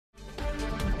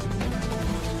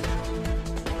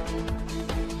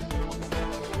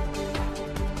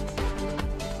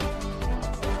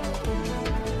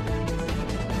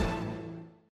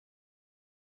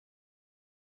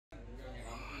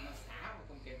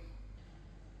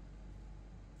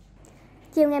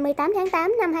Chiều ngày 18 tháng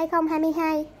 8 năm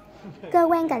 2022, Cơ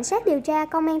quan Cảnh sát điều tra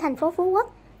Công an Thành phố Phú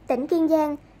Quốc, tỉnh Kiên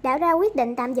Giang đã ra quyết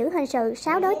định tạm giữ hình sự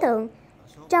 6 đối tượng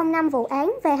trong 5 vụ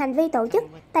án về hành vi tổ chức,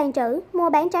 tàng trữ, mua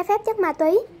bán trái phép chất ma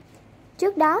túy.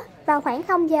 Trước đó, vào khoảng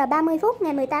 0 giờ 30 phút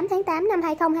ngày 18 tháng 8 năm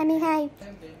 2022,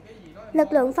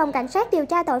 lực lượng Phòng Cảnh sát điều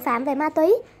tra tội phạm về ma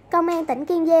túy, Công an tỉnh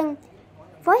Kiên Giang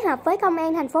phối hợp với Công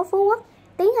an Thành phố Phú Quốc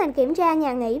tiến hành kiểm tra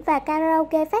nhà nghỉ và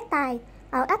karaoke Phát Tài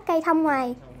ở ấp Cây Thông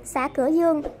Ngoài, xã Cửa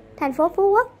Dương, thành phố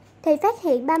Phú Quốc, thì phát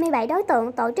hiện 37 đối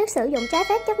tượng tổ chức sử dụng trái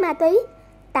phép chất ma túy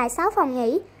tại 6 phòng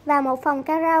nghỉ và 1 phòng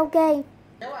karaoke.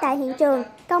 Tại hiện trường,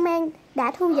 công an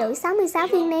đã thu giữ 66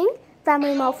 viên nén và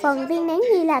 11 phần viên nén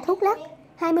nghi là thuốc lắc,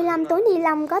 25 túi ni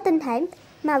lông có tinh thể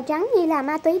màu trắng nghi là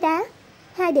ma túy đá,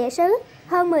 2 đĩa sứ,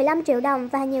 hơn 15 triệu đồng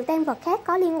và nhiều tang vật khác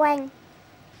có liên quan.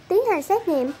 Tiến hành xét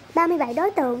nghiệm 37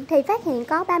 đối tượng thì phát hiện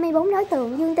có 34 đối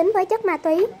tượng dương tính với chất ma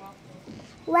túy.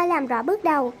 Qua làm rõ bước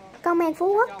đầu, Công an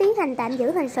Phú Quốc tiến hành tạm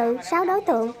giữ hình sự 6 đối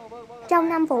tượng trong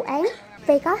 5 vụ án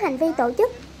vì có hành vi tổ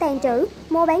chức, tàng trữ,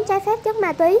 mua bán trái phép chất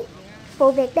ma túy.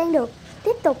 Vụ việc đang được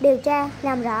tiếp tục điều tra,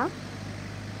 làm rõ.